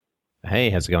Hey,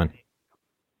 how's it going?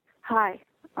 Hi.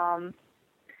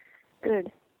 Good.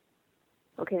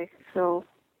 Okay. So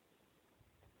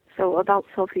about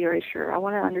self-erasure, I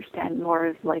want to understand more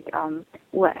of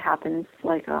what happens,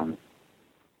 um,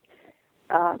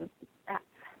 h-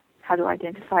 how to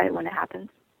identify it when it happens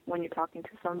when you're talking to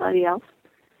somebody else.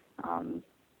 Um,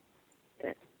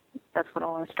 that- that's what I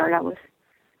want to start out with.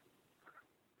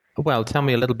 Well, tell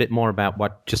me a little bit more about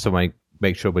what, just so I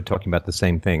make sure we're talking about the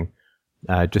same thing.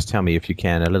 Just tell me, if you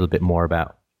can, a little bit more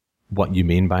about what you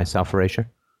mean by self-erasure.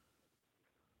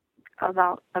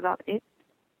 About it.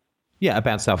 Yeah,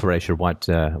 about self-erasure, what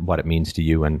it means to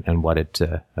you, and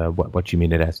what you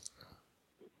mean it as.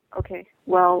 Okay.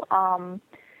 Well,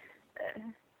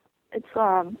 it's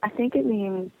I think it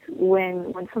means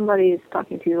when somebody is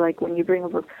talking to you, like when you bring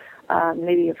up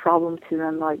maybe a problem to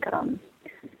them,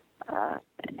 uh,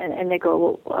 and they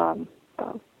go, well,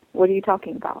 what are you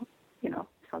talking about?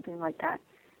 Something like that.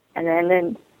 And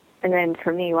then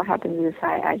for me, what happens is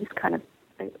I just I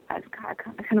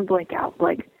kind of blank out,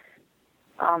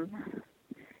 um,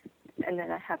 and then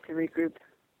I have to regroup.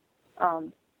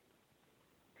 Um,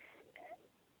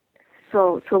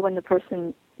 so when the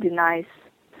person denies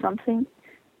something,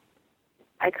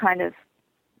 I kind of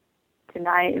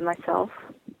deny it myself,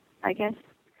 I guess.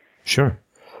 Sure.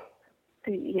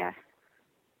 Yeah.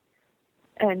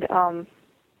 And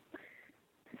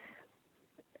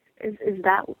is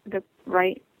that the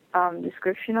right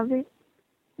description of it?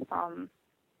 Um,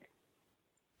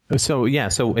 So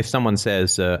if someone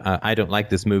says, "I don't like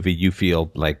this movie," you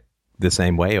feel like the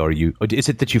same way, or is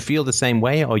it that you feel the same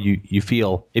way, or you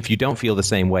feel if you don't feel the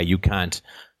same way, you can't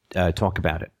talk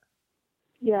about it?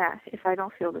 yeah. If I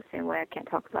don't feel the same way, I can't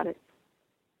talk about it.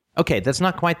 Okay, that's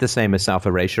not quite the same as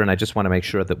self-erasure, and I just want to make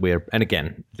sure that we're. And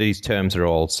again, these terms are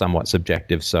all somewhat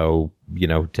subjective, so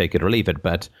take it or leave it.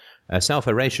 But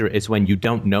self-erasure is when you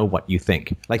don't know what you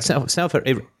think. Like self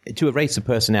to erase a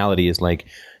personality is like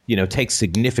takes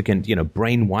significant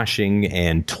brainwashing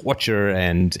and torture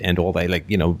and all that, like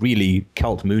really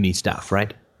cult moony stuff,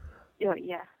 right?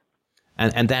 Yeah.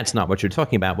 And that's not what you're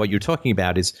talking about. What you're talking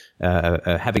about is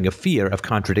having a fear of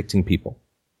contradicting people.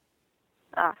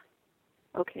 Ah.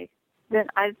 Okay. Then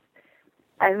I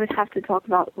would have to talk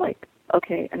about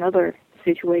another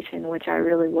situation which I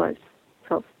really was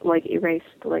erased,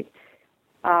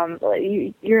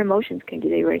 your emotions can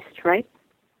get erased, right?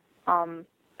 Um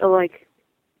like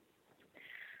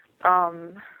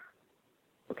um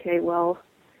okay, well,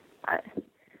 I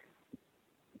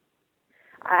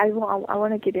I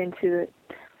want to get into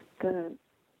the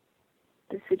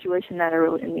the situation that I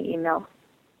wrote in the email,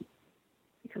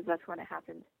 because that's when it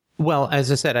happened. Well,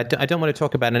 as I said, I don't want to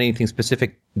talk about anything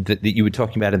specific that you were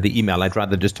talking about in the email. I'd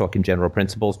rather just talk in general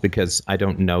principles because I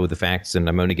don't know the facts and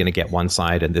I'm only going to get one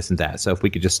side and this and that. So if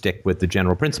we could just stick with the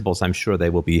general principles, I'm sure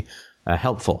they will be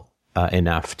helpful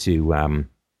enough to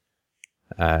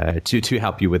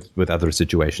help you with other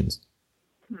situations.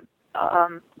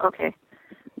 Okay.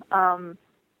 Um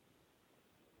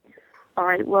all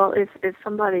right. Well, if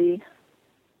somebody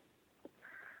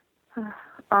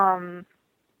um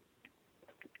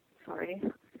sorry.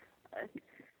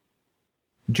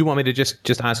 Do you want me to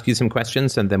just ask you some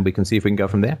questions and then we can see if we can go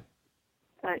from there?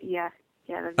 Yeah.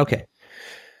 Yeah, that'd be good. Okay.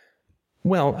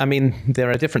 Well, I mean, there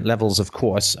are different levels, of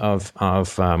course,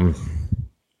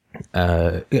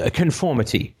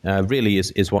 conformity. Really,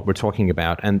 is what we're talking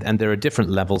about, and there are different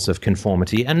levels of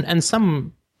conformity, and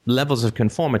some levels of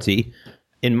conformity,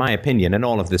 in my opinion, and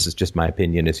all of this is just my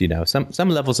opinion, as you know, some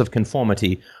levels of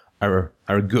conformity are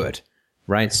good,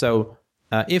 right? So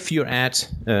if you're at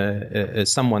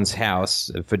someone's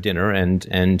house for dinner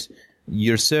and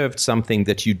you're served something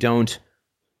that you don't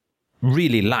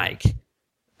really like.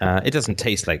 It doesn't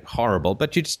taste like horrible,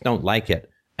 but you just don't like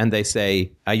it. And they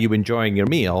say, "Are you enjoying your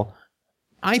meal?"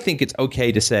 I think it's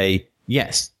okay to say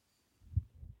yes.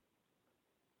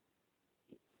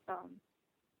 Um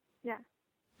yeah.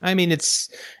 I mean, it's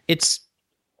it's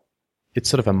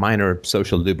sort of a minor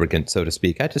social lubricant, so to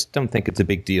speak. I just don't think it's a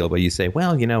big deal where you say,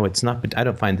 "Well, it's not. I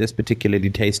don't find this particularly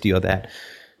tasty or that,"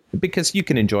 because you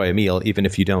can enjoy a meal even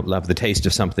if you don't love the taste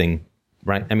of something,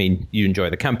 right? I mean, you enjoy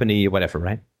the company or whatever,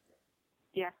 right?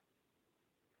 Yeah.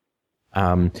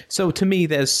 So to me,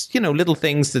 there's little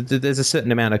things that there's a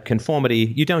certain amount of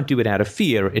conformity. You don't do it out of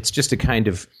fear. It's just a kind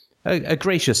of a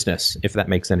graciousness, if that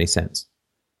makes any sense.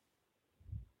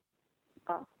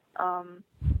 Oh. Um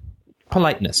all right.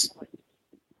 Politeness.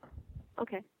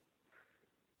 Okay.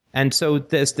 And so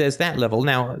there's that level.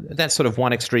 Now that's sort of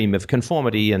one extreme of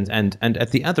conformity, and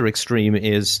at the other extreme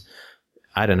is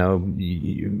I don't know,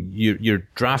 you're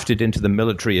drafted into the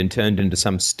military and turned into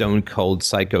some stone cold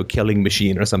psycho killing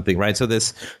machine or something, right? So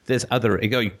there's other,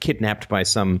 you're kidnapped by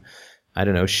some, I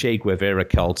don't know, Che Guevara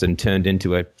cult and turned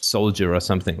into a soldier or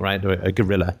something, right? Or a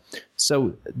guerrilla.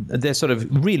 So they're sort of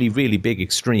really, really big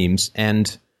extremes.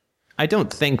 And I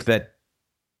don't think that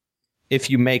if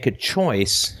you make a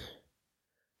choice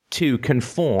to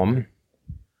conform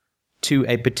to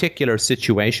a particular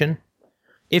situation,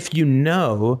 if you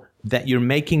know that you're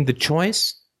making the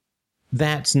choice,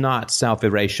 that's not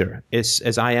self-erasure,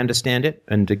 as I understand it.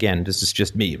 And again, this is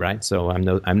just me, right? So I'm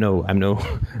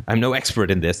no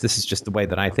expert in this. This is just the way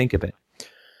that I think of it.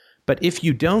 But if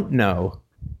you don't know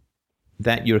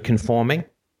that you're conforming,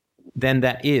 then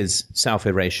that is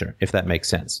self-erasure, if that makes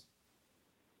sense.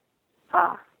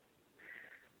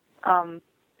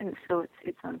 And so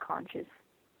it's unconscious,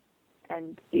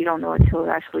 and you don't know until it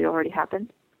actually already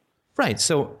happened. Right.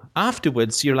 So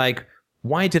afterwards, you're like,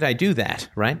 why did I do that?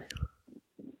 Right.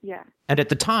 Yeah. And at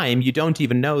the time, you don't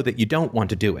even know that you don't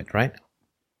want to do it, right?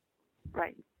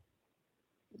 Right.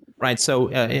 Right.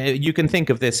 So you can think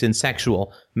of this in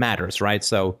sexual matters, right?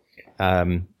 So,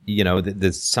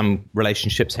 there's some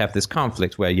relationships have this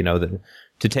conflict where,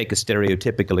 to take a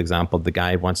stereotypical example, the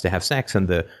guy wants to have sex and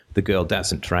the girl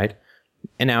doesn't, right?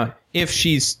 And now if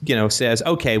she's, says,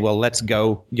 okay, well, let's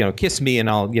go, kiss me and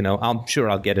I'm sure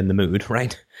I'll get in the mood,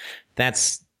 right?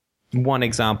 That's one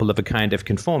example of a kind of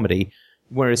conformity.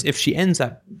 Whereas if she ends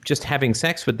up just having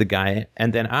sex with the guy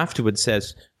and then afterwards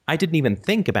says, I didn't even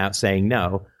think about saying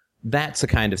no, that's a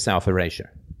kind of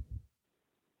self-erasure.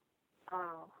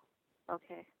 Oh,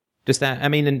 okay. Does that,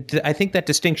 and I think that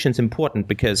distinction's important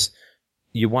because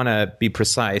you want to be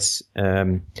precise.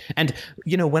 And,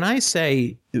 when I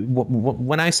say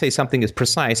something is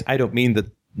precise, I don't mean that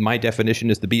my definition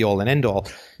is the be all and end all.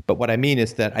 But what I mean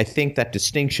is that I think that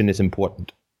distinction is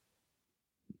important.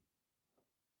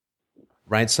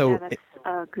 Right. So yeah, that's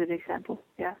a good example.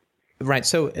 Yeah. Right.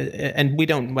 So, and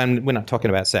we're not talking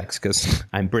about sex because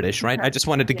I'm British, right? I just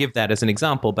wanted to give that as an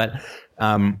example. But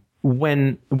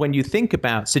when you think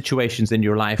about situations in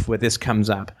your life where this comes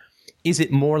up, is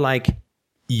it more like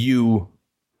you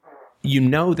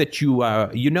know that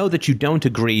you don't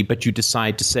agree, but you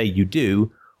decide to say you do,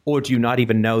 or do you not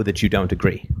even know that you don't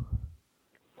agree?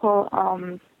 Well,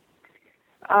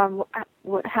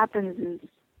 what happens is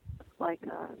like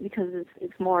because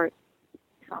it's more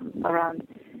around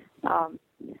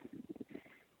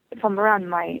if I'm around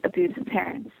my abusive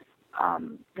parents,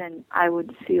 then I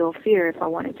would feel fear if I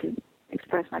wanted to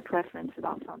express my preference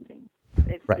about something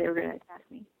if they were going to attack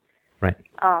me. Right.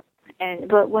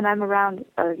 But when I'm around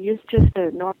just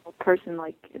a normal person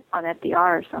like on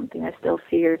FDR or something, I still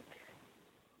fear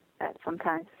that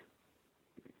sometimes.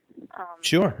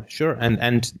 Sure,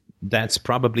 and that's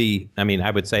probably.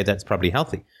 I would say that's probably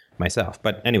healthy myself.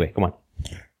 But anyway, come on.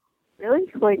 Really?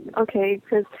 Like, okay,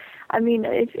 because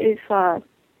if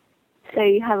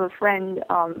say you have a friend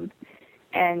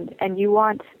and you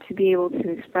want to be able to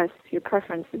express your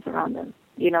preferences around them,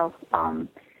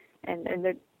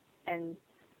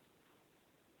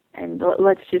 and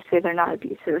let's just say they're not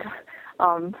abusive.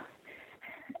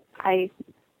 I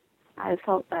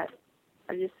felt that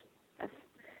I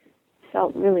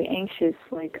felt really anxious,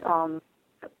 like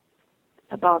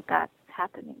about that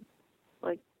happening,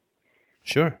 like.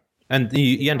 Sure. And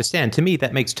you understand, to me,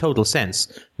 that makes total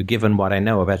sense, given what I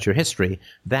know about your history.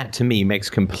 That, to me, makes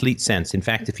complete sense. In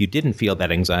fact, if you didn't feel that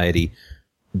anxiety,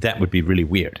 that would be really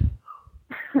weird.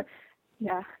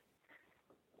 Yeah.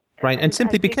 Right, and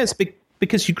simply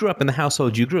because you grew up in the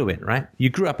household you grew in, right? You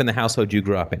grew up in the household you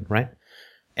grew up in, right?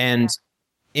 And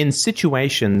in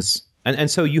situations, and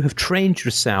so you have trained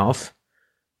yourself,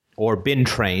 or been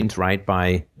trained, right,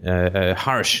 by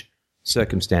harsh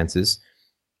circumstances.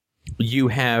 You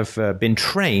have been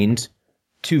trained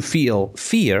to feel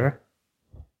fear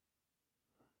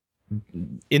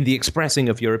in the expressing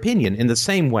of your opinion in the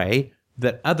same way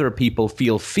that other people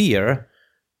feel fear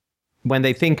when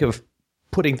they think of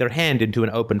putting their hand into an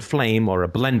open flame or a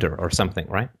blender or something,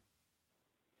 right?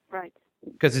 Right.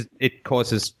 Because it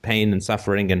causes pain and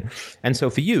suffering. And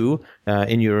so for you,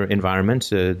 in your environment,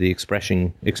 the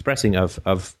expressing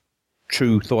of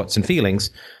true thoughts and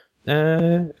feelings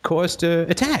caused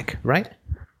attack, right?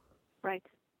 Right.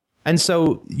 And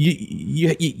so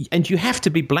you have to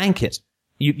be blanket.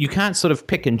 You can't sort of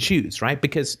pick and choose, right?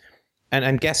 Because, and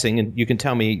I'm guessing, and you can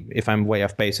tell me if I'm way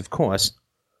off base, of course,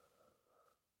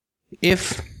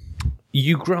 if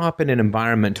you grow up in an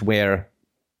environment where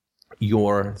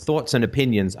your thoughts and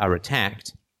opinions are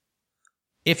attacked,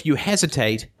 if you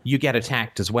hesitate, you get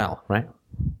attacked as well, right?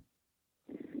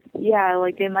 yeah,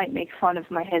 like they might make fun of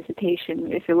my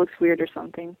hesitation if it looks weird or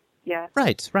something. Yeah.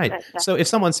 Right. So if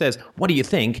someone says, "What do you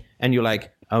think?" and you're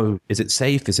like, "Oh, is it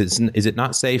safe? Is it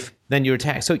not safe?" Then you're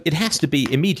attacked. So it has to be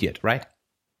immediate, right?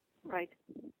 Right.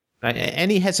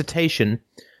 Any hesitation,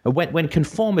 when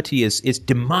conformity is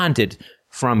demanded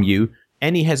from you,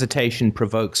 any hesitation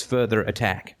provokes further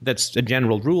attack. That's a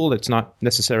general rule. It's not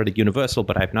necessarily universal,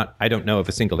 but I don't know of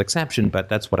a single exception, but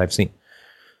that's what I've seen.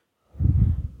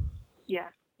 Yeah.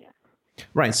 Yeah.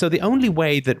 Right. So the only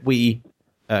way that we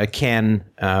can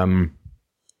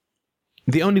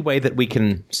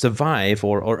survive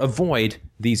or avoid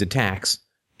these attacks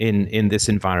in this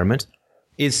environment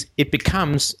is it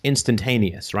becomes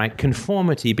instantaneous, right?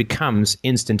 Conformity becomes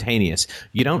instantaneous.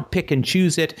 You don't pick and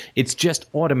choose it. It's just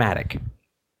automatic.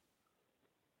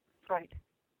 Right.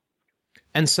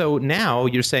 And so now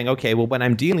you're saying, okay, well, when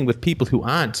I'm dealing with people who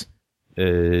aren't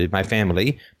my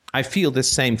family, I feel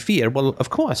this same fear. Well, of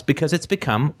course, because it's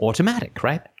become automatic,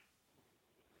 right?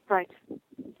 Right.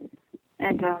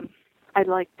 And I'd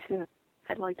like to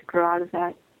grow out of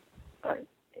that, but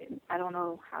I don't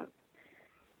know how.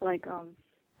 Like,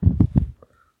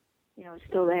 it's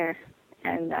still there,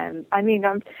 and I'm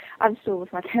still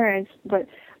with my parents, but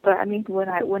I mean, when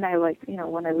I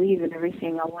leave and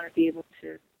everything, I want to be able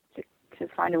to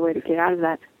find a way to get out of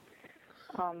that.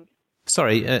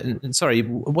 Sorry.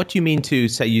 What do you mean to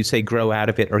say? You say grow out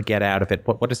of it or get out of it?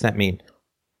 What does that mean?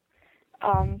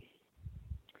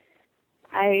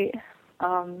 I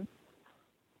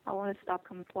want to stop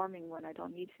conforming when I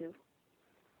don't need to.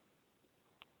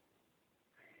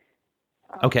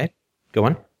 Okay, go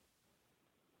on.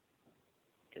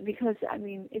 Because I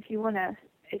mean, if you want to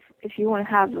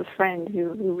have a friend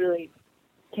who really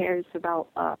cares about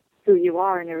who you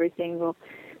are and everything, well,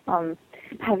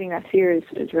 having that fear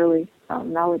is really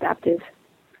maladaptive.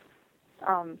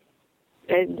 And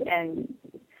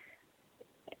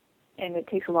it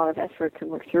takes a lot of effort to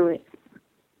work through it.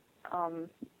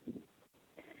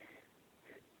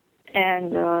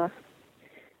 And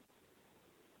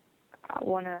I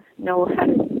want to know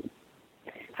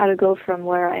how to go from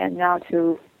where I am now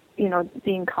to,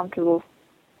 being comfortable,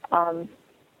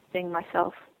 being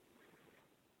myself.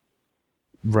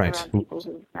 Right. Around people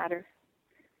who matter.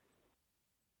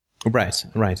 Right.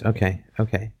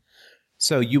 Okay.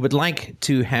 So you would like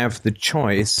to have the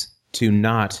choice to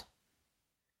not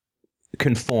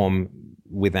conform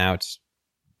without,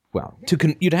 well,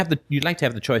 you'd like to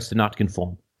have the choice to not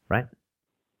conform, right?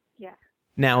 Yeah.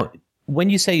 Now, when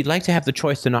you say you'd like to have the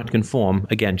choice to not conform,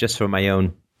 again, just for my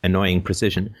own annoying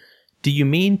precision, do you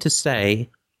mean to say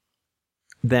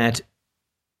that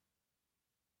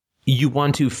you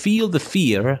want to feel the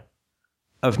fear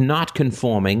of not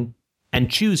conforming and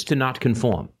choose to not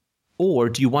conform? Or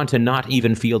do you want to not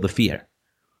even feel the fear?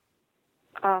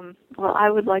 Well, I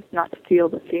would like not to feel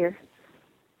the fear,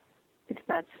 if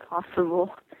that's possible.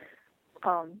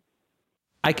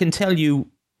 I can tell you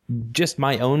just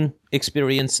my own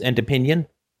experience and opinion,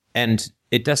 and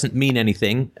it doesn't mean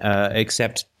anything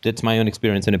except it's my own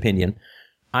experience and opinion.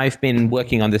 I've been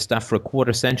working on this stuff for a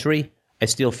quarter century. I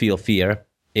still feel fear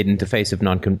in the face of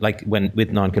with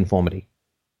nonconformity.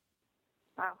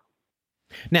 Wow.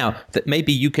 Now, that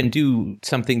maybe you can do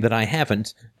something that I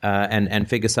haven't and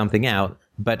figure something out,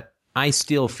 but I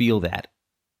still feel that.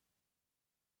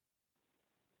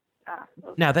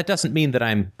 Okay. Now, that doesn't mean that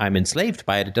I'm enslaved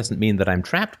by it. It doesn't mean that I'm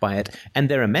trapped by it. And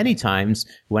there are many times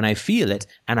when I feel it,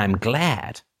 and I'm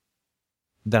glad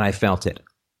that I felt it.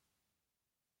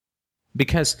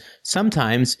 Because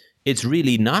sometimes it's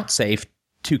really not safe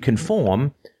to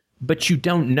conform, but you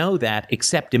don't know that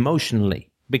except emotionally,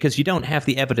 because you don't have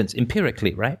the evidence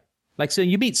empirically, right? Like, so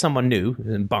you meet someone new,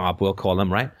 Bob, we'll call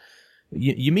him, right?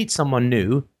 You meet someone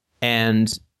new,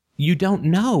 and you don't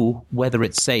know whether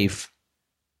it's safe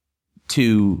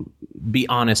to be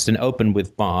honest and open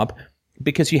with Bob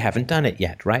because you haven't done it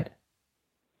yet, right?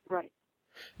 Right.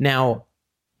 Now,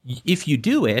 if you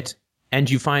do it and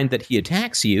you find that he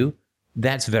attacks you,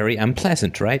 that's very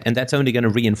unpleasant, right? And that's only going to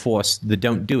reinforce the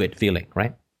don't do it feeling,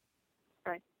 right?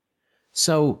 Right.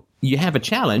 So you have a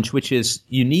challenge, which is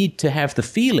you need to have the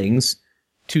feelings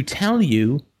to tell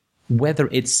you whether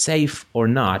it's safe or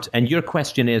not. And your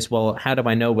question is, well, how do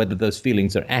I know whether those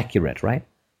feelings are accurate, right?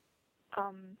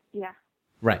 Yeah.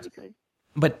 Right.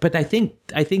 But I think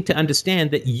to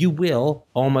understand that you will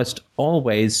almost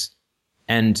always,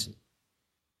 and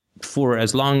for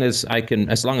as long as I've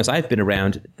been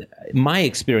around, my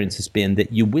experience has been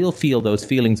that you will feel those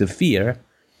feelings of fear,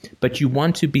 but you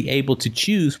want to be able to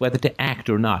choose whether to act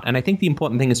or not. And I think the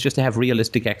important thing is just to have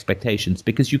realistic expectations,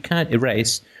 because you can't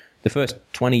erase the first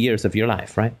 20 years of your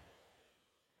life, right?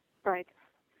 Right.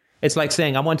 It's like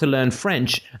saying, I want to learn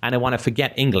French and I want to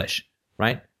forget English,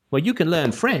 right? Well, you can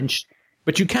learn French,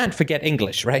 but you can't forget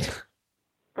English, right?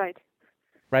 Right.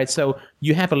 Right. So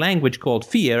you have a language called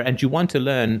fear and you want to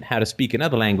learn how to speak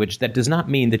another language. That does not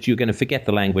mean that you're going to forget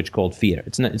the language called fear.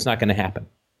 It's not going to happen.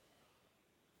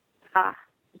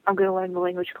 I'm going to learn the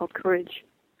language called courage.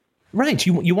 Right.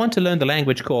 You want to learn the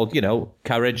language called,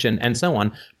 courage and so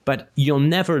on, but you'll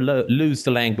never lose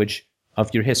the language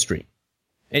of your history.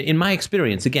 In my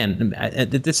experience, again,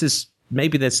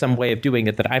 maybe there's some way of doing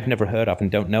it that I've never heard of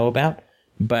and don't know about,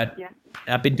 but yeah.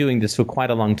 I've been doing this for quite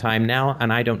a long time now,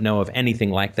 and I don't know of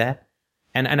anything like that.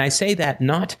 And I say that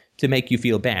not to make you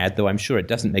feel bad, though I'm sure it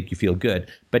doesn't make you feel good,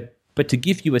 but to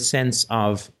give you a sense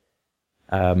of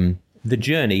the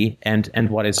journey and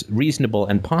what is reasonable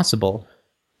and possible.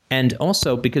 And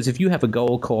also because if you have a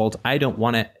goal called, I don't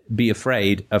want to be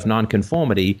afraid of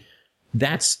nonconformity,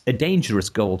 that's a dangerous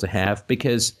goal to have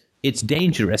because it's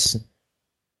dangerous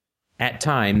at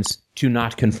times to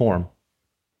not conform.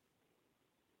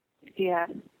 Yeah.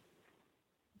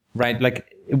 Right.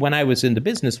 Like when I was in the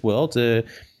business world,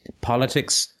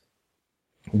 politics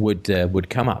would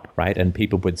come up, right? And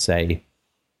people would say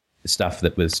stuff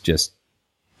that was just,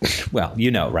 well,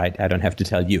 right? I don't have to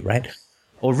tell you, right?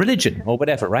 Or religion or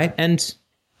whatever, right? And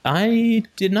I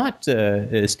did not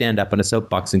stand up on a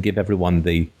soapbox and give everyone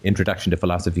the introduction to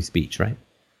philosophy speech, right?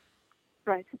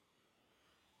 Right.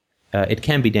 It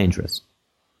can be dangerous.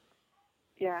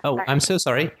 Yeah. Oh, I'm so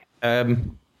sorry.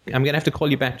 I'm going to have to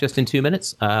call you back just in 2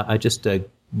 minutes.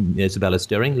 Isabella's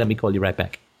stirring. Let me call you right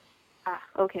back.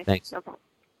 Okay. Thanks. No problem.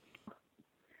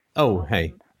 Oh,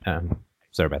 hey.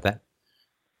 Sorry about that.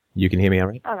 You can hear me all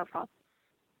right? Oh, no problem.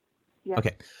 Yeah.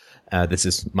 Okay. This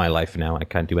is my life now. I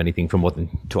can't do anything for more than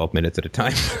 12 minutes at a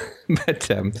time.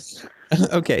 But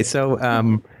okay, so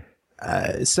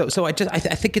I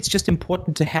think it's just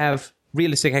important to have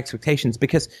realistic expectations,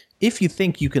 because if you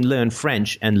think you can learn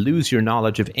French and lose your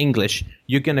knowledge of English,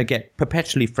 you're going to get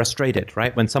perpetually frustrated,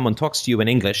 right? When someone talks to you in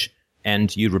English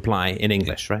and you reply in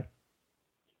English, right?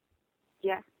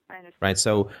 Yeah. I understand. Right,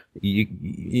 so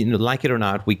you like it or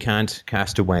not, we can't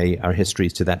cast away our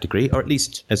histories to that degree, or at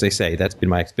least, as I say, that's been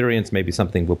my experience. Maybe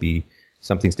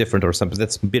something's different, or something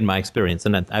that's been my experience,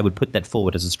 and I would put that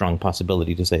forward as a strong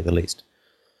possibility, to say the least.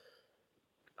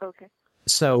 Okay.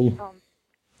 So,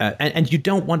 and you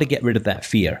don't want to get rid of that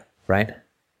fear, right?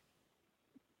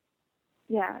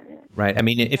 Yeah. Right. I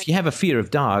mean, if you have a fear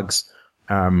of dogs,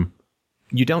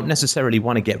 you don't necessarily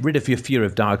want to get rid of your fear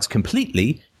of dogs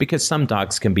completely, because some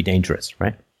dogs can be dangerous,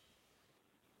 right?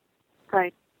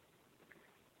 Right.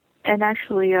 And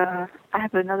actually, I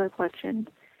have another question.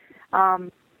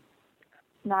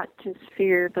 Not just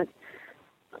fear, but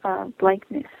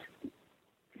blankness,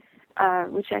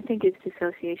 which I think is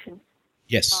dissociation.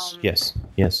 Yes,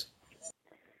 yes.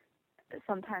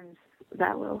 Sometimes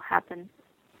that will happen.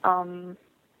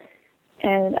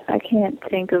 And I can't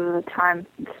think of a time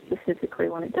specifically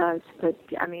when it does, but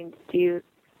I mean, do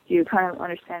you kind of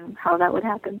understand how that would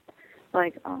happen?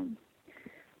 Like,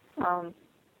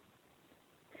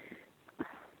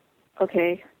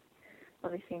 okay,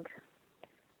 let me think.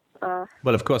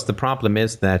 Well, of course, the problem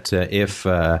is that if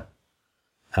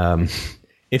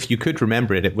you could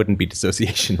remember it, it wouldn't be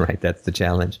dissociation, right? That's the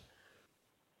challenge.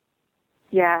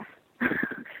 Yeah.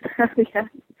 Yeah.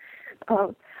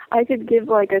 I could give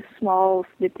like a small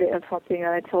snippet of something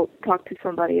that I talked to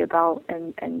somebody about,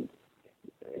 and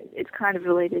it's kind of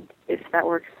related if that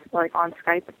works, like on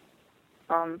Skype.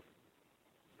 So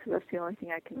that's the only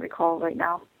thing I can recall right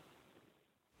now.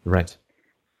 Right.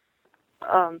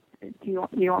 Do you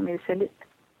want me to send it?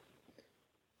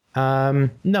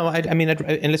 No, I mean,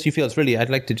 unless you feel it's really, I'd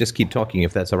like to just keep talking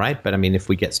if that's all right. But I mean, if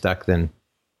we get stuck, then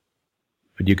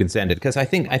you can send it, because I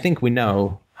think we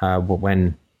know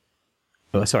when.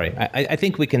 Oh, sorry, I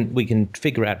think we can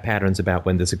figure out patterns about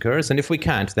when this occurs, and if we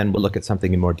can't, then we'll look at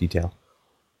something in more detail.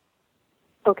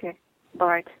 Okay, all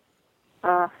right.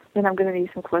 Then I'm gonna need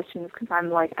some questions, because I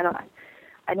know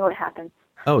what happened.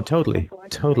 Oh, totally.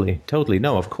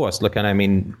 No, of course. Look, and I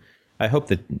mean, I hope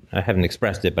that I haven't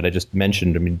expressed it, but I just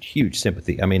mentioned, I mean, huge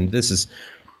sympathy. I mean,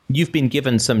 you've been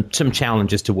given some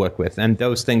challenges to work with, and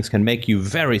those things can make you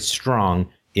very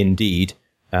strong indeed,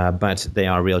 but they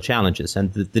are real challenges.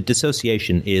 And the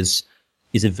dissociation is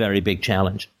a very big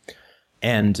challenge.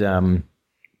 And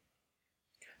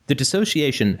the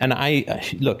dissociation, and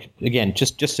look, again,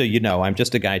 just so you know, I'm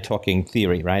just a guy talking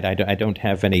theory, right? I don't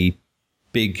have any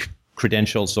big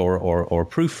credentials or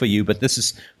proof for you, but this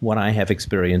is what I have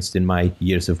experienced in my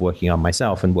years of working on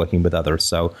myself and working with others.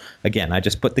 So again, I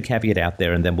just put the caveat out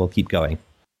there, and then we'll keep going.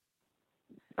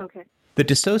 Okay. The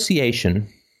dissociation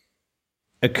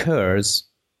occurs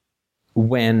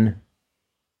when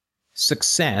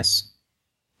success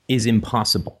is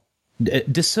impossible.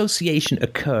 Dissociation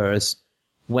occurs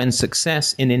when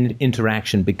success in an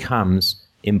interaction becomes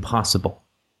impossible.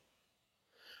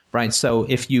 Right? So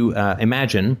if you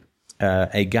imagine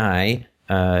a guy,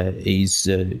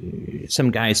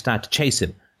 some guys start to chase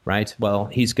him, right? Well,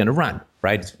 he's going to run,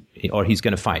 right? Or he's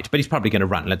going to fight, but he's probably going to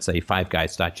run. Let's say 5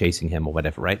 guys start chasing him or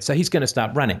whatever, right? So he's going to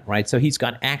start running, right? So he's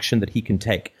got action that he can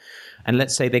take. And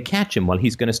let's say they catch him. Well,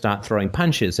 he's going to start throwing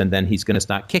punches, and then he's going to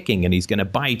start kicking, and he's going to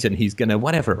bite, and he's going to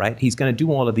whatever, right? He's going to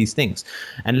do all of these things.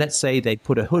 And let's say they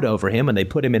put a hood over him and they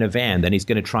put him in a van, then he's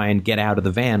going to try and get out of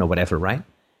the van or whatever, right?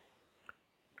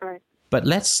 Right. But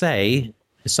let's say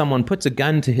someone puts a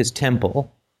gun to his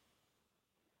temple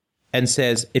and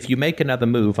says, if you make another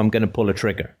move, I'm going to pull a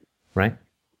trigger, right?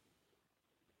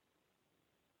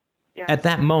 Yeah. At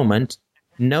that moment,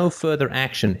 no further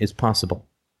action is possible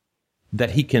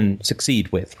that he can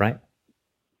succeed with, right?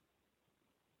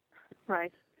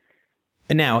 Right.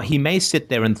 And now, he may sit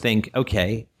there and think,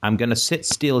 okay, I'm going to sit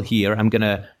still here. I'm going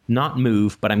to not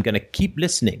move, but I'm going to keep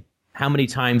listening. How many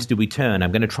times do we turn?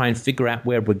 I'm going to try and figure out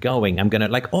where we're going. I'm going to,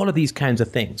 like, all of these kinds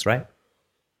of things, right?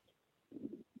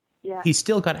 Yeah. He's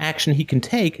still got action he can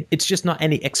take. It's just not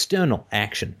any external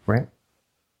action, right?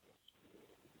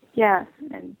 Yeah,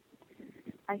 and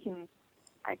I can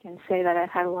say that I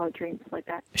had a lot of dreams like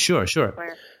that. Sure.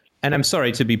 Where, And I'm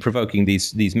sorry to be provoking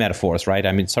these metaphors, right?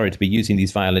 I mean, sorry to be using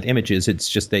these violent images. It's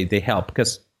just they help,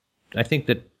 because I think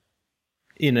that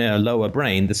in a lower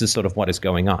brain, this is sort of what is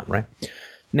going on, right?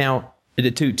 Now,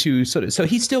 to sort of, so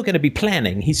he's still going to be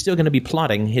planning. He's still going to be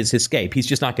plotting his escape. He's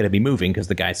just not going to be moving because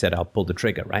the guy said, I'll pull the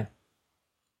trigger, right?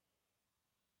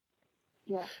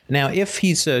 yeah. Now, if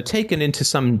he's taken into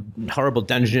some horrible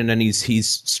dungeon and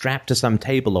he's strapped to some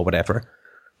table or whatever,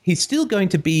 he's still going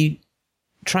to be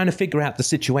trying to figure out the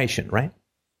situation, right?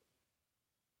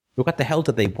 What the hell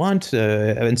do they want,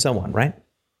 and so on, right?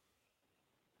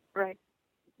 Right.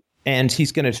 And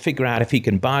he's going to figure out if he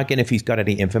can bargain, if he's got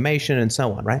any information, and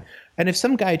so on, right? And if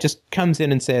some guy just comes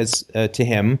in and says to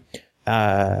him,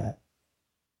 I'm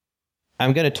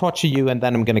going to torture you and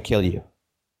then I'm going to kill you,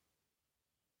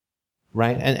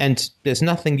 right? And there's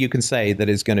nothing you can say that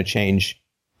is going to change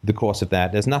the course of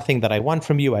that. There's nothing that I want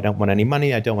from you. I don't want any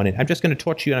money. I don't want it. I'm just going to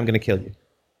torture you and I'm going to kill you.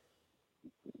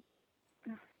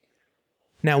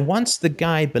 Now, once the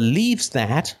guy believes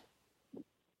that,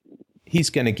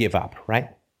 he's going to give up, right?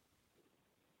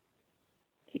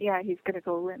 Yeah, he's going to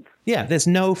go limp. Yeah, there's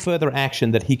no further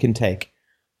action that he can take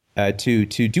to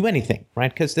do anything,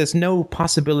 right? Because there's no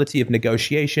possibility of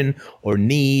negotiation or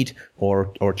need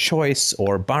or choice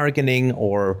or bargaining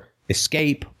or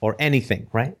escape or anything,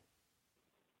 right?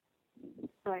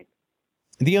 Right.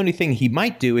 The only thing he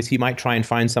might do is he might try and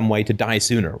find some way to die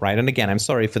sooner, right? And again, I'm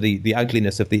sorry for the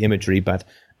ugliness of the imagery, but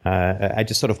I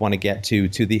just sort of want to get to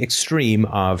the extreme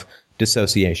of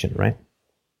dissociation, right?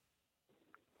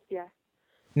 Yeah.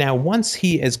 Now, once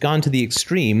he has gone to the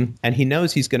extreme and he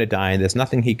knows he's going to die and there's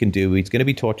nothing he can do, he's going to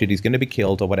be tortured, he's going to be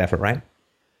killed or whatever, right?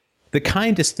 The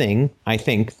kindest thing I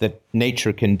think that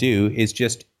nature can do is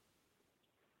just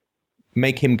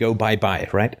make him go bye-bye,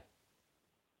 right?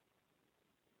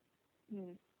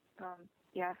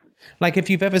 Yeah. Like if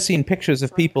you've ever seen pictures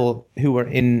of people who are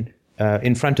in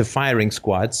front of firing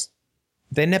squads,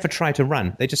 they never try to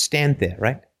run. They just stand there,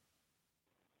 right?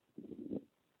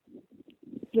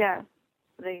 Yeah.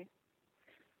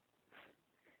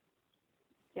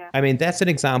 I mean, that's an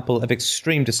example of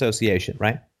extreme dissociation,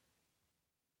 right?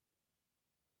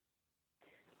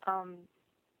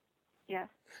 Yeah.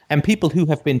 And people who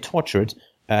have been tortured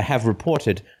have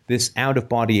reported this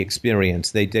out-of-body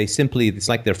experience. They simply, it's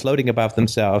like they're floating above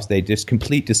themselves. They just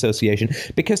complete dissociation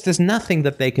because there's nothing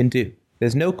that they can do.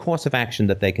 There's no course of action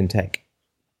that they can take.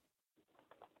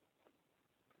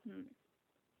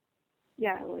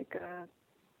 Yeah, like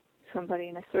somebody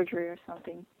in a surgery or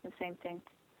something, the same thing.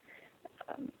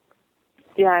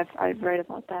 Yeah, I've read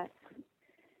about that.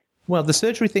 Well, the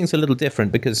surgery thing's a little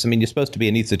different because, I mean, you're supposed to be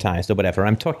anesthetized or whatever.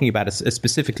 I'm talking about a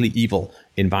specifically evil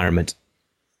environment.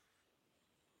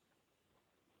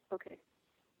 Okay.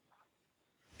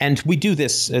 And we do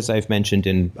this, as I've mentioned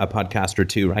in a podcast or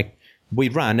two, right? We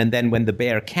run, and then when the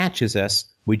bear catches us,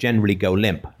 we generally go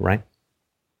limp, right?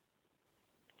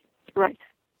 Right.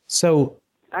 So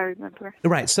I remember.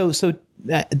 Right. So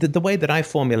the way that I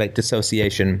formulate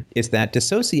dissociation is that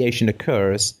dissociation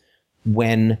occurs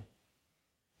when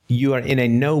you are in a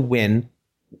no-win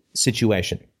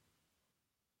situation.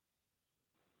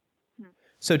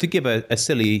 So to give a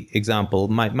silly example,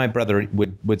 my brother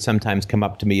would sometimes come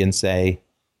up to me and say,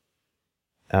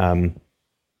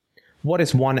 what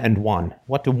is 1 and 1?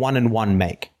 What do 1 and 1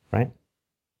 make, right?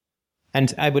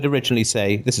 And I would originally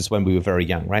say, this is when we were very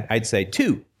young, right? I'd say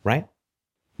 2, right?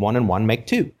 1 and 1 make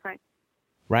 2.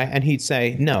 Right? And he'd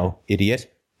say, no,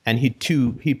 idiot. And he'd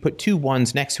put 2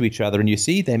 1s next to each other, and you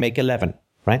see, they make 11,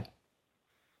 right?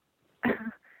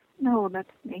 No,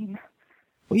 that's mean.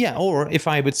 Well, yeah, or if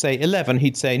I would say 11,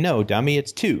 he'd say, no, dummy,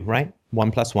 it's 2, right?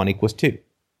 1 plus 1 equals 2.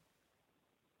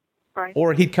 Right.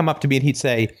 Or he'd come up to me and he'd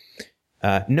say,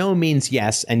 no means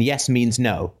yes, and yes means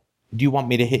no. Do you want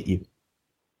me to hit you?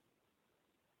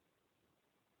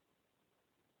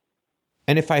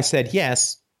 And if I said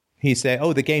yes, he'd say,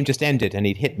 oh, the game just ended, and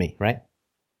he'd hit me, right?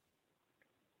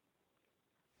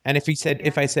 And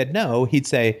if I said no, he'd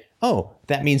say, oh,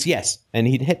 that means yes, and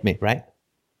he'd hit me, right?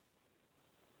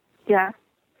 Yeah.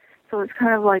 So it's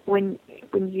kind of like when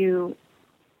you,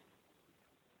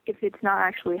 if it's not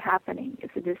actually happening,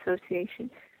 it's a dissociation.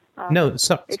 No,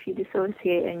 so if you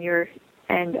dissociate and you're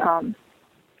and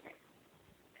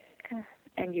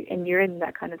you're in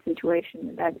that kind of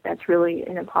situation, that's really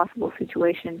an impossible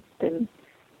situation, then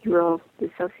you will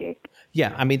dissociate.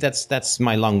 Yeah, I mean, that's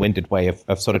my long-winded way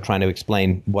of sort of trying to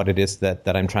explain what it is that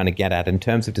I'm trying to get at in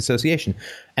terms of dissociation.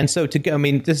 And so I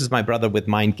mean, this is my brother with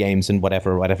mind games and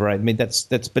whatever. I mean,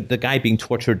 but the guy being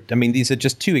tortured, I mean, these are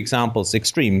just 2 examples,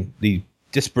 extremely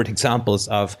disparate examples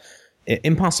of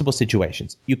impossible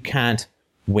situations. You can't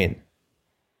win.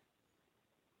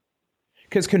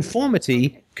 Because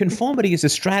conformity is a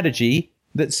strategy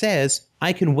that says,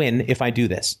 I can win if I do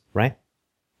this, right?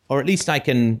 Or at least I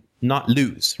can not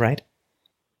lose, right?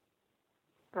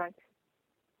 Right.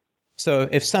 So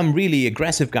if some really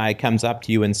aggressive guy comes up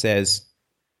to you and says,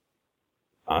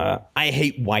 I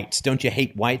hate whites, don't you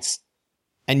hate whites?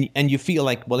 And you feel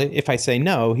like, well, if I say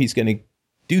no, he's going to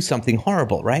do something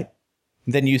horrible, right?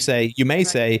 Then you may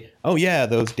say, oh yeah,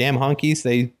 those damn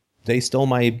honkies, they stole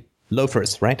my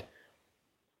loafers, right?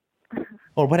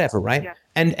 Or whatever, right? Yeah.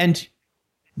 And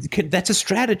that's a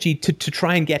strategy to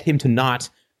try and get him to not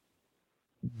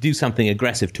do something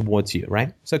aggressive towards you,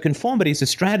 right? So conformity is a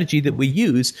strategy that we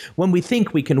use when we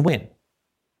think we can win.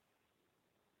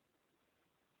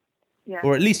 Yeah.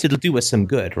 Or at least it'll do us some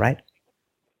good, right?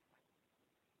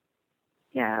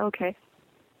 Yeah, okay.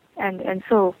 And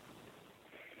so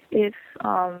if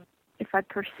I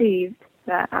perceived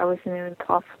that I was in an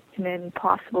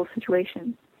impossible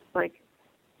situation, like,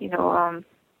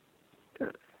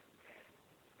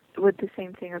 would the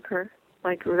same thing occur?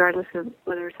 Like, regardless of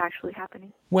whether it's actually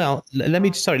happening? Well, let me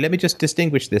just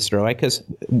distinguish this, right? Because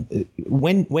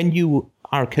when you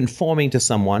are conforming to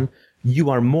someone, you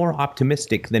are more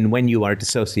optimistic than when you are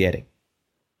dissociating.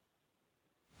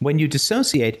 When you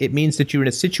dissociate, it means that you're in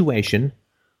a situation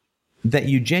that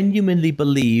you genuinely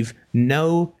believe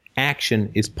no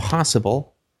action is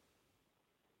possible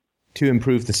to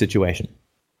improve the situation.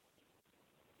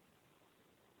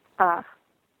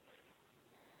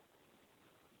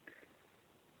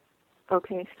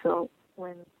 Okay, so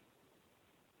when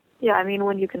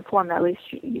you conform, at least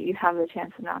you have the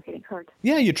chance of not getting hurt.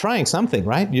 Yeah, you're trying something,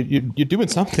 right? You're doing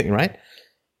something, right?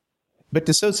 But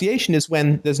dissociation is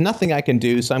when there's nothing I can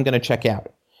do, so I'm going to check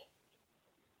out.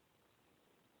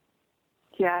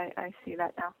 Yeah, I see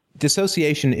that now.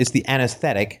 Dissociation is the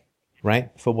anesthetic, right,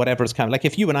 for whatever's coming. Like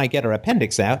if you and I get our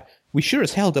appendix out, we sure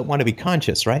as hell don't want to be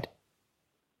conscious, right?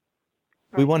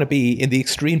 We want to be in the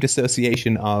extreme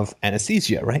dissociation of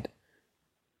anesthesia, right?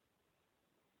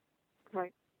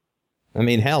 Right. I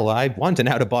mean, hell, I want an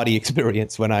out-of-body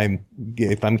experience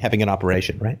if I'm having an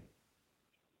operation, right?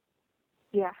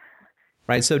 Yeah.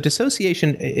 Right. So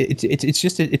dissociation,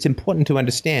 it's important to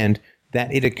understand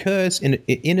that it occurs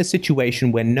in a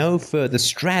situation where no further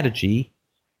strategy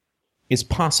is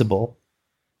possible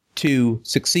to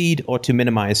succeed or to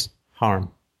minimize harm.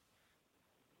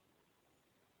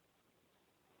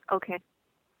 Okay.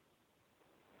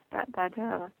 That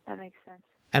makes sense.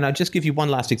 And I'll just give you one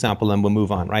last example and we'll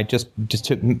move on, right? Just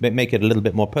to make it a little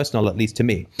bit more personal, at least to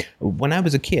me. When I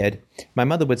was a kid, my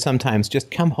mother would sometimes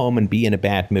just come home and be in a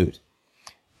bad mood.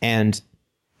 And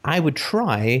I would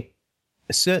try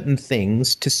certain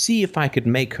things to see if I could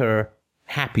make her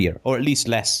happier or at least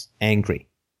less angry.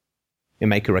 You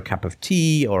make her a cup of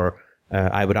tea, or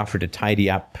I would offer to tidy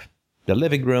up the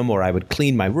living room, or I would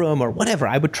clean my room, or whatever.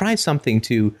 I would try something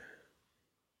to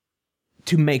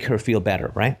make her feel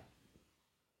better, right?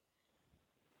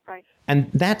 Right. And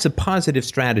that's a positive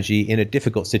strategy in a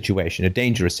difficult situation, a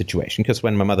dangerous situation, because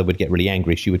when my mother would get really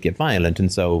angry, she would get violent,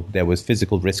 and so there was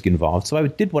physical risk involved. So I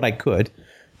did what I could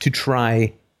to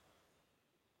try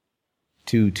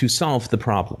to solve the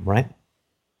problem, right?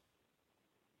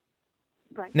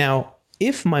 Right. Now,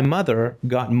 if my mother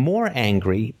got more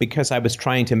angry because I was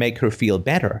trying to make her feel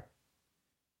better,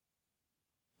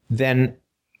 then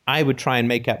I would try and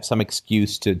make up some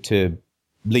excuse to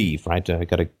leave, right? I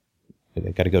got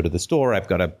to go to the store. I've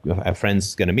got a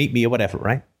friend's going to meet me or whatever,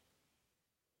 right?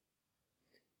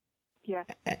 Yeah.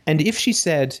 And if she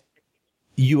said,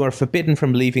 you are forbidden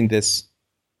from leaving this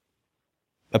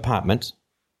apartment,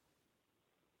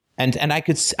 and I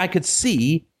could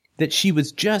see that she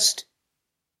was just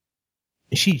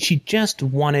she just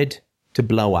wanted to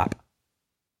blow up,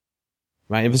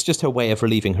 right? It was just her way of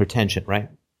relieving her tension, right?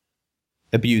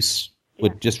 Abuse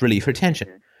would just relieve her tension.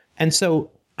 Sure. And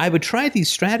so I would try these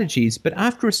strategies, but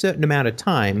after a certain amount of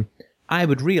time, I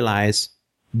would realize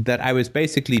that I was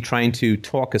basically trying to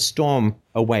talk a storm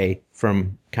away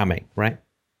from coming, right?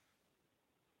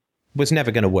 Was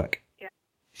never going to work. Yeah.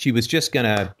 She was just going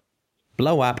to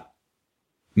blow up,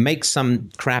 make some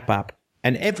crap up,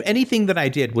 and anything that I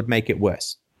did would make it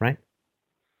worse, right?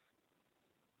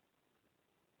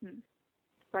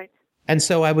 Right. And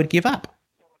so I would give up.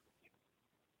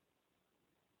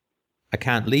 I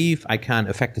can't leave. I can't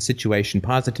affect the situation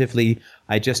positively.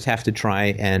 I just have to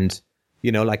try and,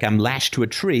 like I'm lashed to a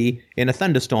tree in a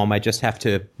thunderstorm. I just have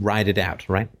to ride it out,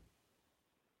 right?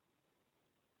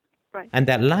 Right. And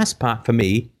that last part for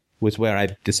me was where I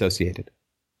dissociated.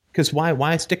 Because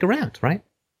why stick around, right?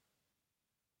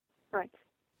 Right.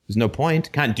 There's no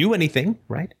point. Can't do anything,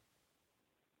 right?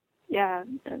 Yeah.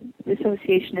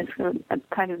 Dissociation is a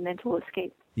kind of mental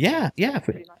escape. Yeah.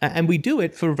 And we do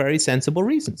it for very sensible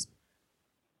reasons.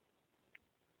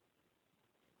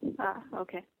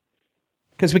 Okay.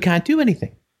 Because we can't do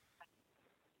anything.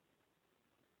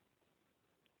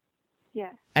 Yeah.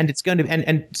 And it's going to,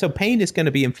 and so pain is going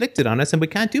to be inflicted on us, and we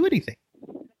can't do anything.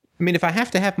 I mean, if I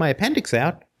have to have my appendix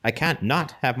out, I can't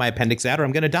not have my appendix out, or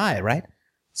I'm going to die, right?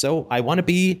 So I want to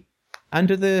be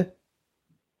anesthetized,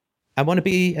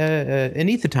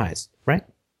 right?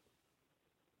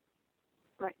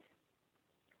 Right.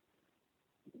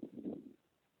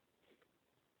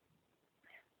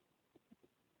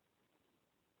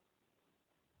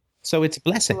 So it's a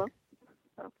blessing.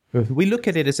 Hello? We look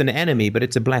at it as an enemy, but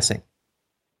it's a blessing.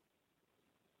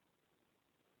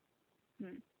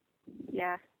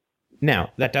 Yeah.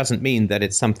 Now, that doesn't mean that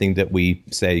it's something that we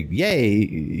say,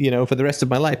 yay, for the rest of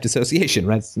my life, dissociation,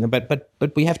 right?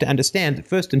 But we have to understand that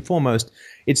first and foremost,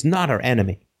 it's not our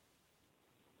enemy.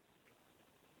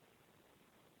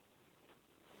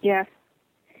 Yeah.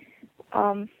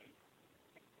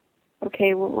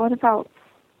 Okay, well, what about...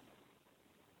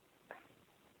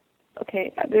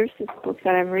 Okay, there's this book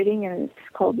that I'm reading, and it's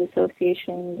called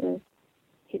Dissociation, the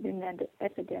Hidden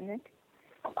Epidemic.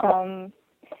 And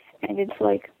it's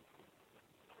like...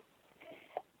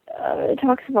 it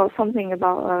talks about something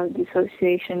about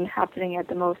dissociation happening at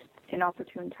the most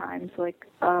inopportune times, like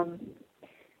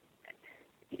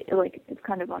it's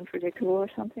kind of unpredictable or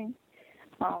something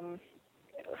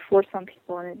for some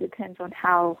people, and it depends on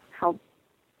how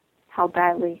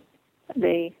badly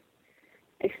they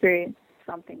experience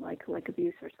something like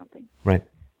abuse or something. Right.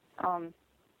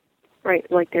 Right.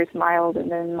 Like there's mild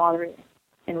and then moderate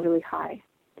and really high.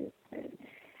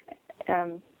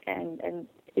 And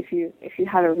if you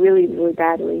have it really, really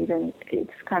badly, then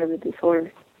it's kind of a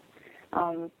disorder.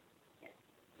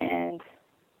 And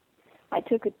I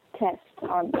took a test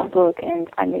on the book, and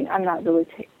I mean, I'm not really,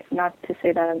 not to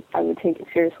say that I would take it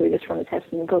seriously just from the test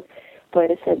in the book,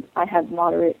 but it said I have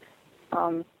moderate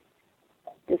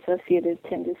dissociative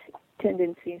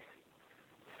tendencies.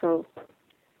 So,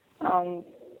 and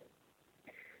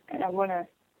I want to,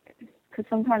 because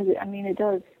sometimes, it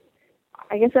does,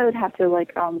 I guess I would have to,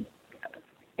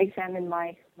 examine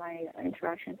my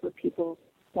interactions with people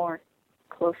more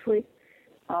closely,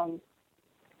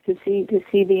 to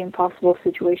see the impossible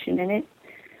situation in it,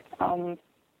 and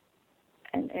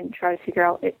try to figure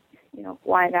out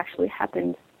why it actually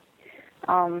happened.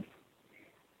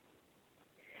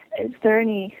 Is there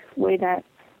any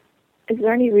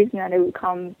reason that it would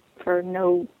come for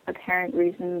no apparent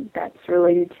reason that's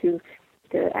related to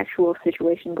the actual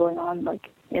situation going on, like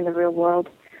in the real world,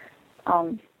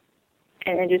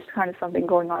 and just kind of something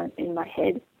going on in my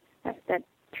head that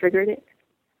triggered it?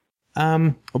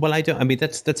 Well,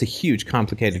 that's a huge,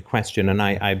 complicated question, and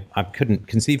I couldn't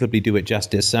conceivably do it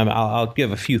justice. I'll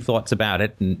give a few thoughts about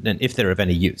it, and if they're of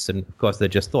any use, and of course they're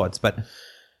just thoughts, but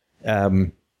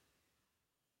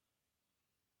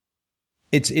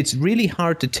it's really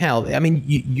hard to tell. I mean,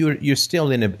 you're still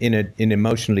in an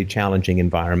emotionally challenging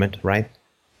environment, right?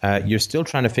 You're still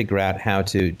trying to figure out how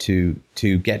to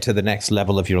get to the next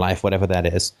level of your life, whatever that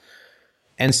is.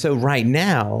 And so right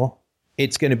now,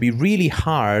 it's going to be really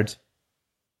hard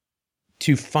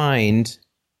to find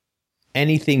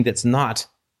anything that's not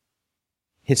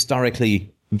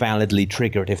historically validly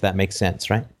triggered, if that makes sense,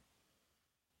 right?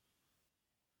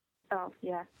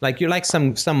 Yeah. Like you're like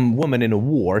some woman in a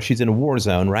war. She's in a war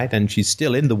zone, right? And she's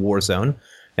still in the war zone,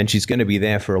 and she's going to be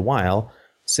there for a while,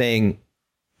 saying,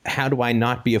 how do I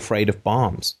not be afraid of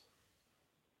bombs?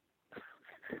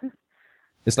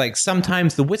 It's like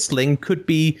sometimes the whistling could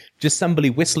be just somebody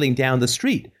whistling down the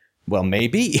street. Well,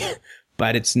 maybe,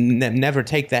 but it's never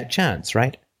take that chance,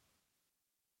 right?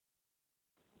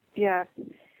 Yeah.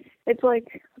 It's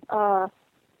like, I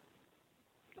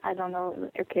don't know.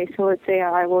 Okay, so let's say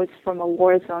I was from a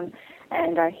war zone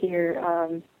and I hear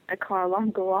a car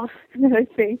alarm go off, and I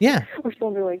think, Yeah, or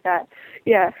something like that.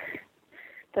 Yeah,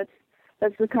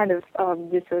 that's the kind of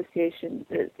dissociation.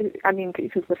 I mean,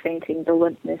 because the fainting, the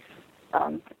limpness,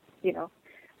 you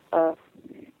know,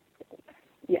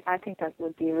 yeah, I think that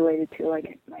would be related to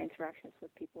like my interactions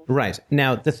with people. right.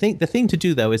 Now, the thing to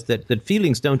do though is that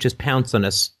feelings don't just pounce on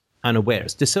us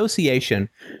unawares. Dissociation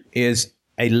is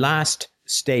a last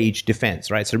stage defense,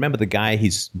 right? So remember the guy,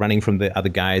 he's running from the other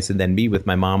guys, and then me with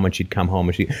my mom when she'd come home,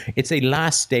 and it's a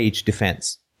last stage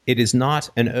defense. It is not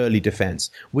an early defense.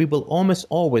 We will almost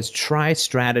always try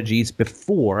strategies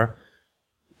before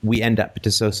we end up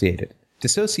dissociated.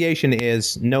 Dissociation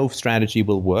is no strategy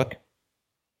will work.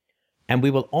 And we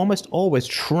will almost always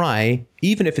try,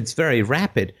 even if it's very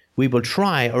rapid, we will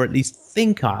try or at least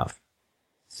think of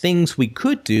things we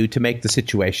could do to make the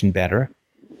situation better.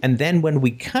 And then when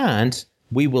we can't,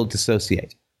 we will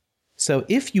dissociate. So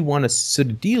if you want to sort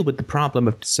of deal with the problem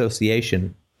of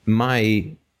dissociation,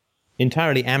 my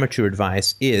entirely amateur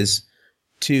advice is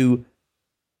to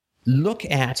look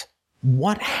at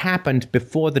what happened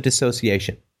before the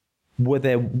dissociation.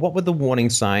 What were the warning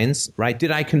signs, right?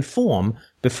 Did I conform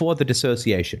before the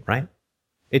dissociation, right?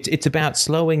 It's about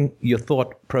slowing your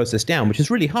thought process down, which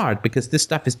is really hard because this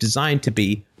stuff is designed to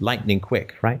be lightning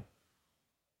quick, right?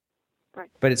 Right.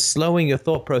 But it's slowing your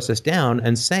thought process down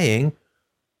and saying,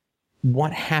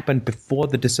 what happened before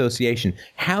the dissociation?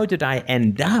 How did I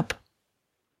end up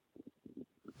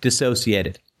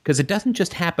dissociated? Because it doesn't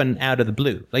just happen out of the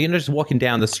blue. Like, you're not just walking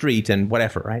down the street and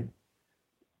whatever, right?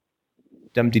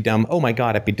 Dum-de-dum, oh my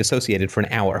God, I've been dissociated for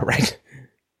an hour, right?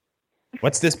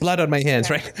 What's this blood on my hands,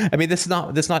 right? I mean, that's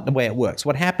not the way it works.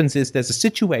 What happens is there's a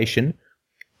situation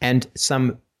and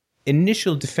some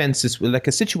initial defenses, like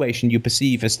a situation you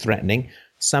perceive as threatening,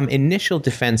 some initial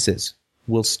defenses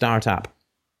will start up,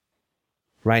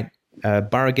 right?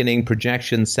 Bargaining,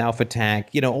 projection,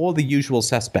 self-attack, all the usual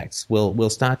suspects will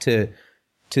start to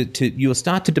you will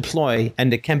start to deploy,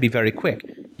 and it can be very quick.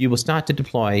 You will start to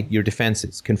deploy your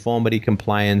defenses: conformity,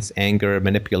 compliance, anger,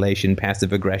 manipulation,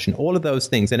 passive aggression, all of those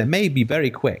things. And it may be very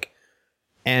quick.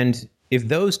 And if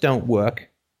those don't work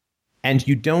and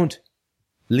you don't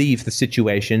leave the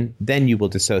situation, then you will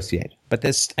dissociate. But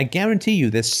I guarantee you,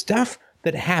 there's stuff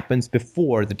that happens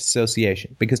before the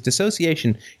dissociation, because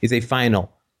dissociation is a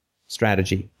final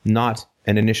strategy, not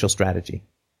an initial strategy.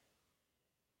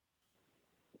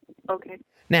 Okay.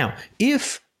 Now,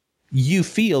 if you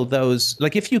feel those,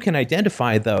 like if you can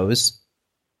identify those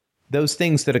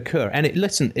things that occur, and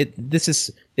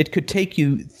it could take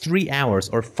you 3 hours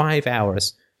or 5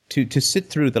 hours to sit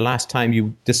through the last time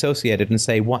you dissociated and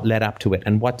say what led up to it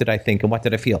and what did I think and what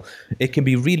did I feel. It can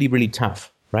be really, really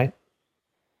tough, right?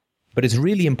 But it's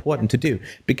really important to do,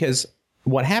 because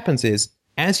what happens is,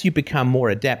 as you become more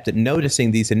adept at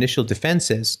noticing these initial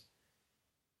defenses,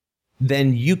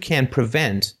 then you can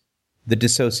prevent the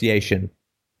dissociation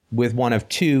with one of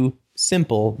two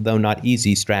simple, though not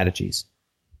easy, strategies.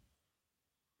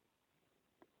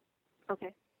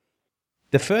 Okay.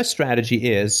 The first strategy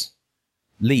is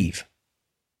leave.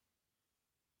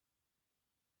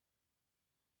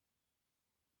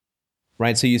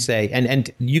 Right? So you say,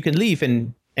 and you can leave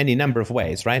in any number of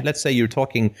ways, right? Let's say you're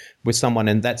talking with someone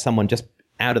and that someone just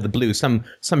out of the blue, some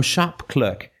shop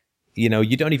clerk, you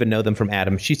don't even know them from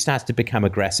Adam. She starts to become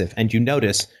aggressive, and you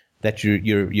notice that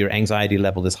your anxiety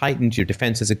level is heightened, your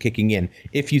defenses are kicking in.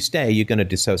 If you stay, you're going to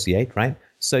dissociate, right?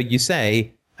 So you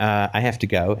say, I have to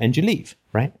go, and you leave,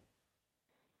 right?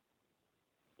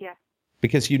 Yeah.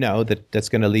 Because you know it's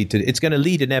going to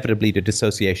lead inevitably to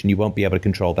dissociation. You won't be able to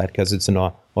control that because it's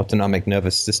an autonomic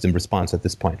nervous system response at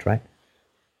this point, right?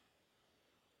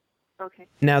 Okay.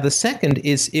 Now, the second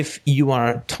is if you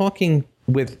are talking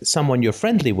with someone you're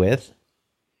friendly with,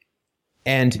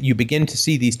 and you begin to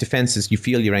see these defenses, you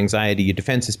feel your anxiety, your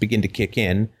defenses begin to kick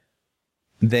in,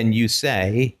 then you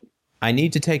say, I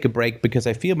need to take a break because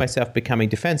I feel myself becoming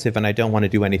defensive and I don't want to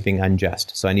do anything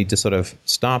unjust. So I need to sort of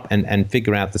stop and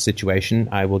figure out the situation.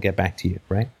 I will get back to you,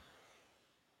 right?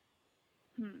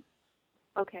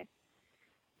 Okay.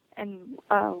 And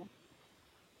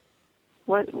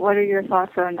What are your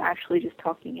thoughts on actually just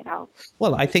talking it out?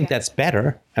 Well, I think that's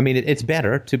better. I mean, it's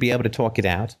better to be able to talk it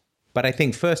out. But I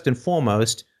think first and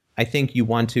foremost, I think you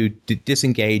want to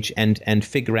disengage and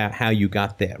figure out how you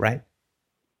got there, right?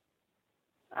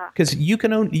 Because you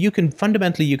can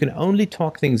only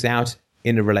talk things out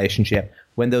in a relationship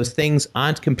when those things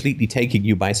aren't completely taking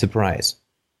you by surprise.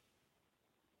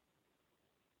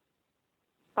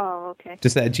 Oh, okay.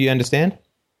 Do you understand?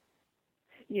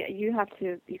 Yeah, you have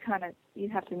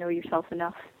to know yourself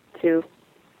enough to,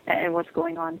 and what's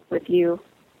going on with you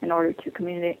in order to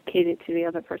communicate it to the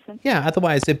other person. Yeah,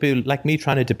 otherwise it'd be like me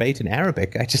trying to debate in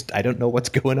Arabic. I don't know what's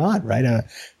going on, right?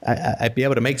 I'd be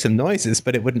able to make some noises,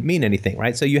 but it wouldn't mean anything,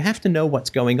 right? So you have to know what's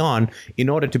going on in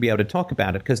order to be able to talk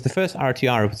about it, because the first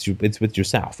RTR is with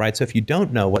yourself, right? So if you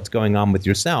don't know what's going on with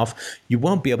yourself, you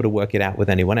won't be able to work it out with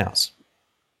anyone else.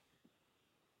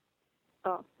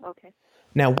 Oh, okay.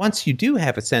 Now, once you do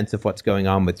have a sense of what's going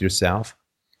on with yourself,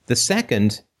 the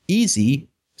second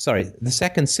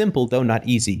simple, though not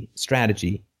easy,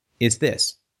 strategy is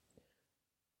this.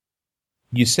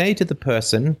 You say to the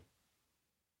person,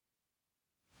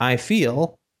 I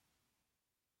feel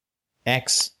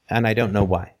X and I don't know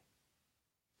why.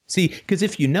 See, because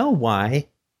if you know why,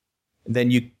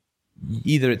 then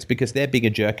either it's because they're being a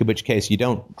jerk, in which case you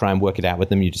don't try and work it out with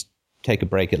them, you just take a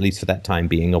break, at least for that time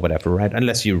being or whatever, right?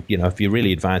 Unless if you're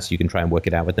really advanced, you can try and work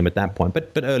it out with them at that point,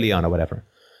 but early on or whatever.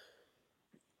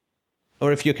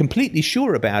 Or if you're completely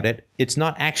sure about it, it's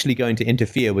not actually going to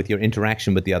interfere with your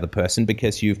interaction with the other person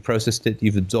because you've processed it,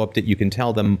 you've absorbed it, you can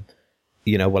tell them,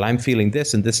 well, I'm feeling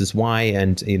this and this is why,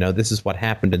 and, this is what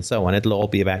happened and so on. It'll all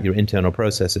be about your internal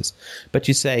processes. But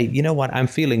you say, you know what, I'm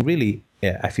feeling really,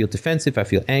 I feel defensive, I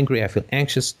feel angry, I feel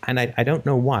anxious, and I don't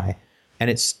know why. And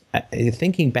it's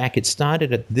thinking back, it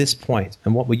started at this point,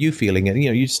 and what were you feeling? And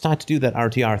you start to do that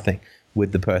RTR thing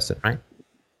with the person, right?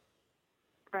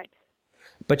 Right.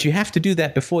 But you have to do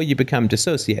that before you become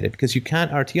dissociated, because you can't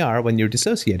RTR when you're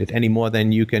dissociated any more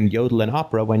than you can yodel an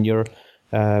opera when you've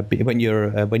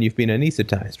been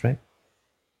anesthetized, right?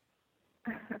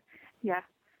 Yeah.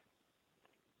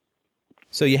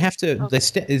 So you have to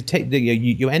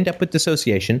you end up with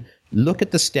dissociation. Look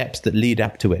at the steps that lead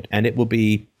up to it, and it will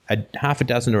be half a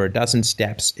dozen or a dozen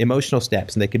steps, emotional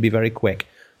steps, and they can be very quick,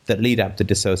 that lead up to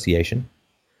dissociation.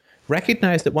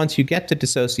 Recognize that once you get to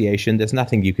dissociation, there's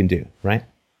nothing you can do, right?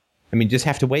 I mean, you just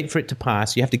have to wait for it to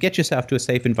pass. You have to get yourself to a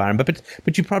safe environment,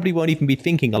 but you probably won't even be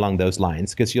thinking along those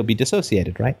lines because you'll be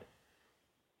dissociated, right?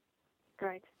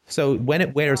 Right. So when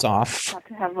it wears off... I have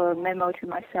to have a memo to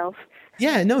myself.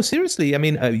 Yeah, no, seriously. I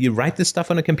mean, you write this stuff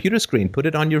on a computer screen, put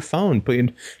it on your phone,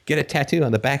 get a tattoo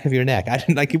on the back of your neck. I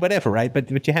don't like whatever, right?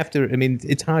 But you have to. I mean,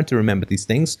 it's hard to remember these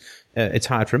things. It's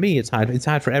hard for me. It's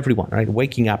hard for everyone, right?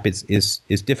 Waking up is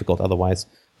difficult. Otherwise,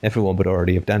 everyone would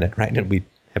already have done it, right? And we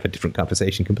have a different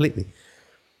conversation completely.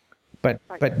 But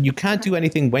you can't do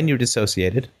anything when you're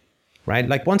dissociated, right?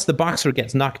 Like once the boxer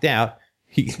gets knocked out,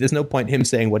 there's no point him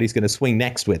saying what he's going to swing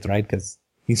next with, right? Because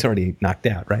he's already knocked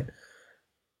out, right?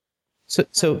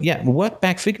 So yeah, work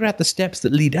back, figure out the steps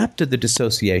that lead up to the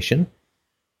dissociation,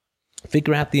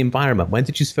 figure out the environment. When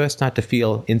did you first start to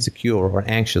feel insecure or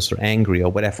anxious or angry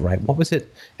or whatever, right? What was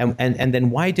it? And then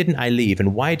why didn't I leave?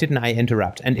 And why didn't I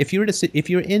interrupt? And if you're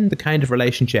in the kind of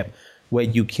relationship where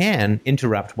you can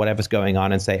interrupt whatever's going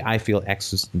on and say, I feel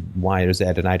X, Y, or Z,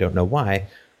 and I don't know why,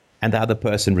 and the other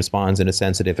person responds in a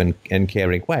sensitive and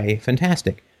caring way,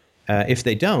 fantastic. If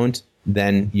they don't,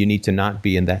 then you need to not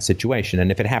be in that situation.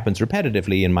 And if it happens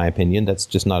repetitively, in my opinion, that's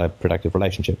just not a productive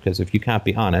relationship. Because if you can't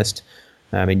be honest,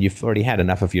 I mean, you've already had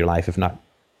enough of your life of not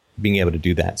being able to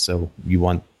do that. So you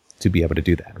want to be able to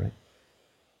do that, right?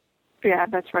 Yeah,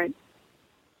 that's right.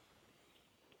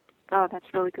 Oh, that's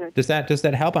really good. Does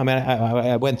that help? I mean,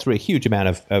 I went through a huge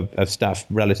amount of stuff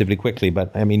relatively quickly,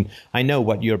 but I mean, I know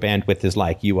what your bandwidth is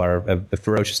like. You are a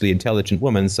ferociously intelligent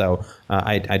woman, so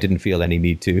I didn't feel any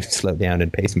need to slow down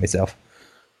and pace myself.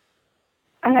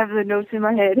 I have the notes in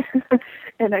my head,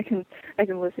 and I can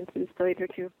listen to this later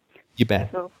too. You bet.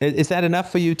 So, is that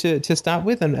enough for you to start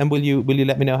with? And will you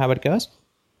let me know how it goes?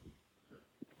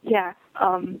 Yeah,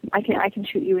 I can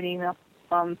shoot you an email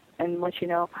and let you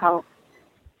know how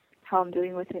I'm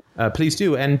doing with it. Please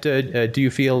do. And do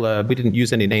you feel, we didn't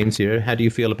use any names here, how do you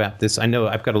feel about this? I know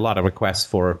I've got a lot of requests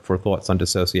for thoughts on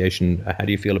dissociation. How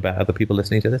do you feel about other people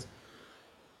listening to this?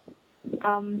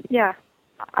 Yeah,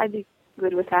 I'd be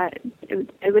good with that.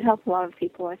 It would help a lot of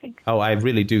people, I think. Oh, I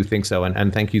really do think so.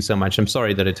 And thank you so much. I'm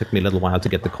sorry that it took me a little while to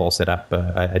get the call set up.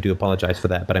 I do apologize for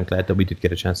that, but I'm glad that we did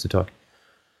get a chance to talk.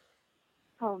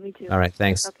 Oh, me too. All right.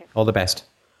 Thanks. Okay. All the best.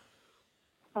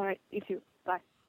 All right. You too.